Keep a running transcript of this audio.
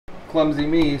clumsy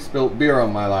me spilt beer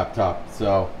on my laptop,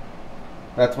 so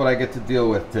that's what I get to deal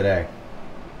with today.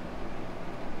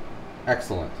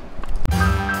 Excellent.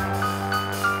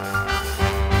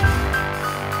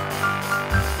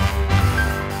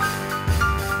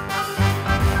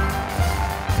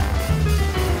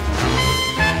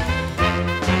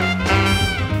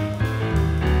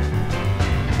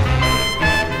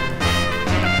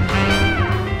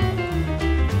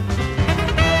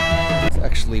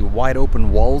 Wide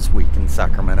Open Walls Week in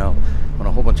Sacramento, when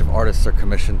a whole bunch of artists are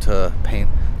commissioned to paint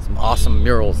some awesome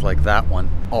murals like that one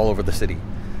all over the city.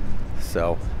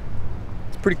 So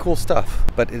it's pretty cool stuff.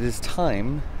 But it is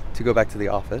time to go back to the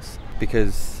office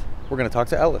because we're going to talk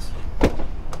to Ellis.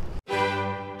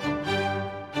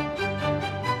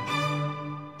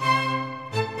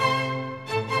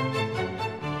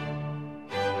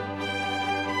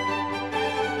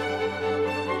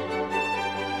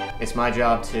 It's my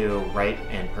job to write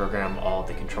and program all of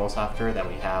the control software that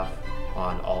we have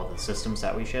on all of the systems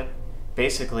that we ship.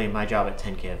 Basically, my job at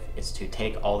Tenkiv is to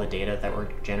take all the data that we're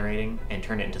generating and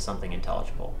turn it into something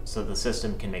intelligible, so the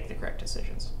system can make the correct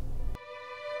decisions.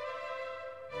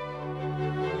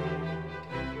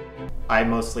 I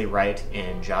mostly write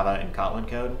in Java and Kotlin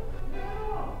code.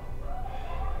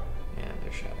 And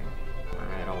they're shouting.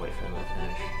 Alright, I'll wait for them to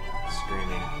finish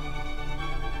screaming.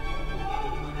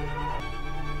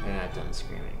 They're not done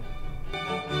screaming.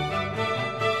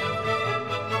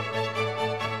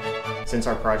 Since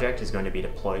our project is going to be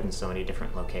deployed in so many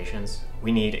different locations,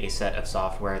 we need a set of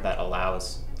software that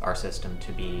allows our system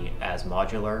to be as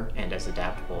modular and as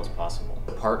adaptable as possible.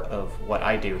 Part of what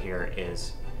I do here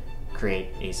is create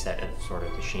a set of sort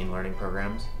of machine learning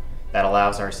programs that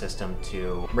allows our system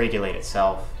to regulate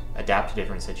itself, adapt to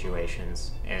different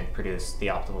situations, and produce the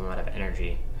optimal amount of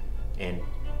energy in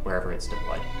wherever it's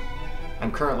deployed.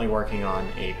 I'm currently working on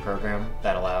a program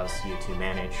that allows you to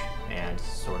manage and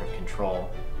sort of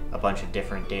control a bunch of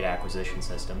different data acquisition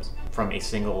systems from a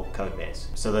single code base.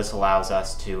 So this allows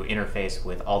us to interface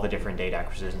with all the different data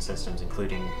acquisition systems,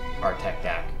 including our tech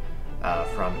DAC,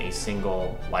 from a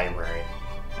single library.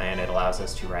 And it allows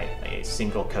us to write a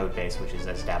single code base which is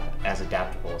as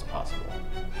adaptable as possible.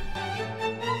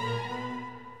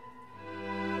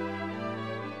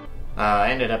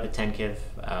 I ended up at Tenkiv.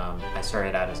 I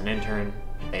started out as an intern.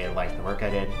 They liked the work I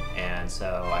did, and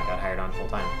so I got hired on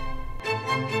full-time.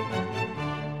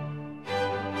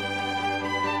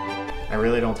 I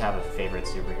really don't have a favorite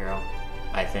superhero.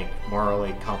 I think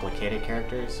morally complicated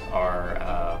characters are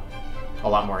a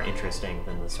lot more interesting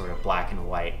than the sort of black and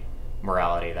white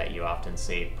morality that you often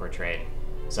see portrayed.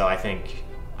 So I think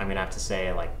I'm gonna have to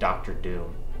say like Dr.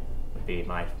 Doom would be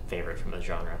my favorite from the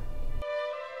genre.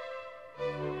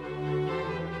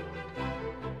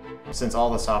 Since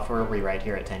all the software we write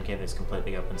here at Tenkiv is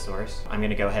completely open source, I'm going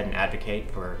to go ahead and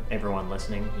advocate for everyone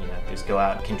listening. Just go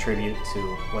out and contribute to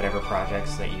whatever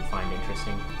projects that you find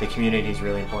interesting. The community is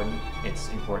really important. It's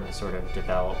important to sort of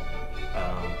develop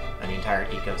an entire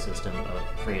ecosystem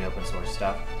of free and open source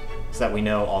stuff so that we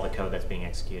know all the code that's being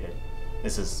executed.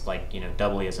 This is like,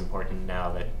 doubly as important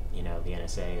now that, the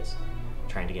NSA is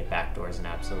trying to get backdoors in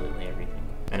absolutely everything.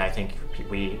 And I think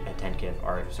we at Tenkiv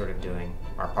are sort of doing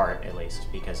our part, at least,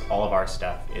 because all of our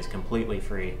stuff is completely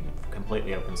free,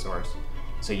 completely open source.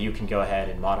 So you can go ahead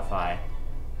and modify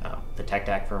the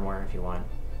TechDAC firmware if you want.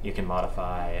 You can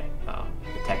modify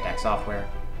the TechDAC software.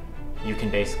 You can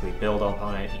basically build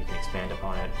upon it, you can expand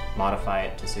upon it, modify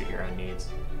it to suit your own needs.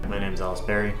 My name is Ellis.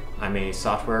 I'm a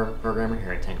software programmer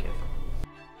here at Tenkiv.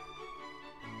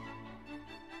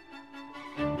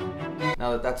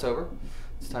 Now that that's over,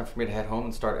 it's time for me to head home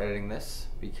and start editing this,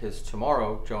 because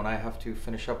tomorrow Joe and I have to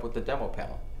finish up with the demo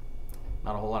panel.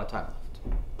 Not a whole lot of time left.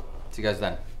 See you guys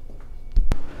then.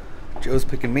 Joe's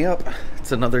picking me up.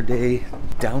 It's another day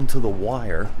down to the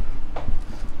wire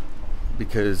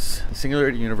because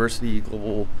Singularity University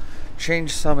Global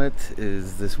Change Summit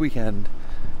is this weekend,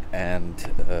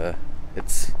 and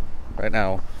it's right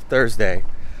now Thursday,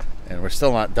 and we're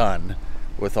still not done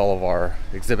with all of our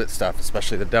exhibit stuff,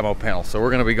 especially the demo panel. So we're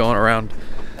going to be going around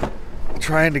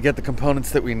trying to get the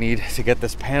components that we need to get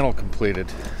this panel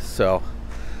completed. So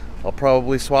I'll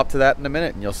probably swap to that in a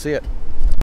minute and you'll see it.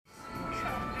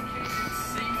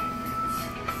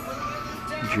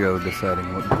 Joe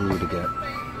deciding what glue to get.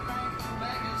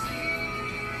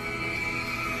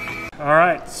 All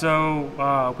right,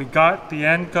 so we got the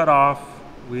end cut off.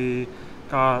 We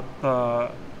got the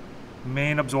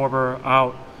main absorber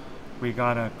out. We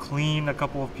gotta clean a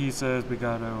couple of pieces. We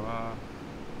gotta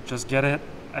just get it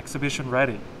exhibition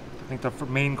ready. I think the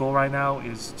main goal right now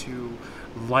is to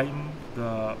lighten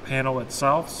the panel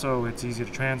itself so it's easy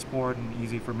to transport and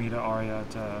easy for me to Arya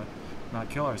to not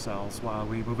kill ourselves while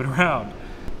we move it around.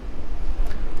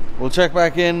 We'll check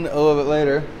back in a little bit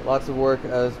later. Lots of work,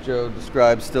 as Joe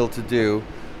described, still to do.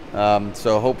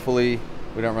 So hopefully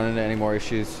we don't run into any more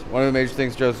issues. One of the major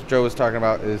things Joe was talking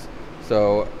about is,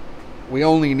 so we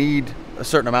only need a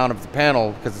certain amount of the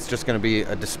panel because it's just going to be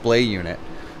a display unit.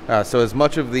 So as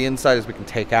much of the inside as we can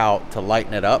take out to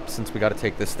lighten it up, since we got to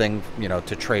take this thing,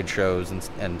 to trade shows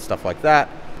and stuff like that,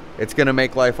 it's going to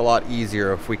make life a lot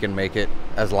easier if we can make it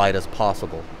as light as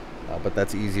possible. But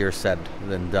that's easier said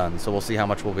than done. So we'll see how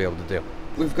much we'll be able to do.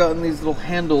 We've gotten these little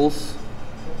handles,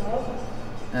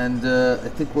 and I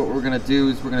think what we're going to do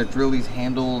is we're going to drill these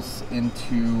handles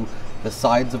into the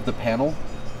sides of the panel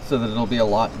so that it'll be a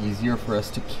lot easier for us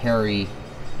to carry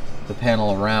the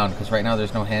panel around, because right now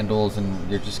there's no handles and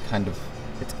you're just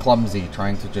it's clumsy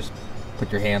trying to just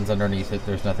put your hands underneath it.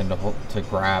 There's nothing to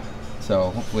grab. So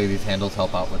hopefully these handles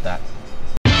help out with that.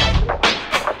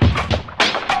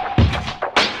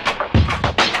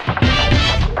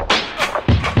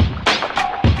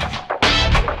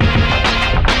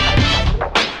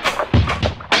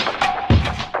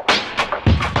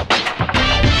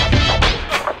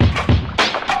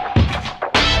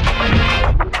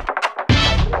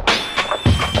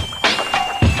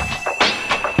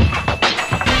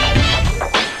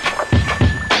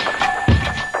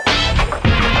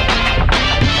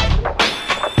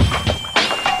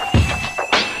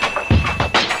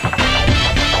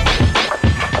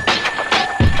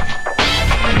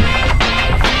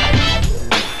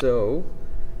 So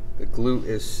the glue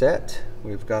is set.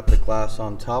 We've got the glass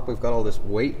on top. We've got all this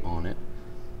weight on it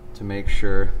to make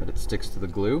sure that it sticks to the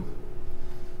glue.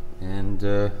 And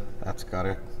that's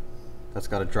gotta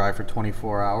dry for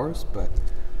 24 hours. But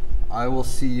I will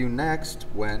see you next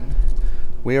when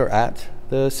we are at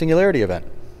the Singularity event.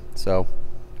 So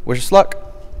wish us luck.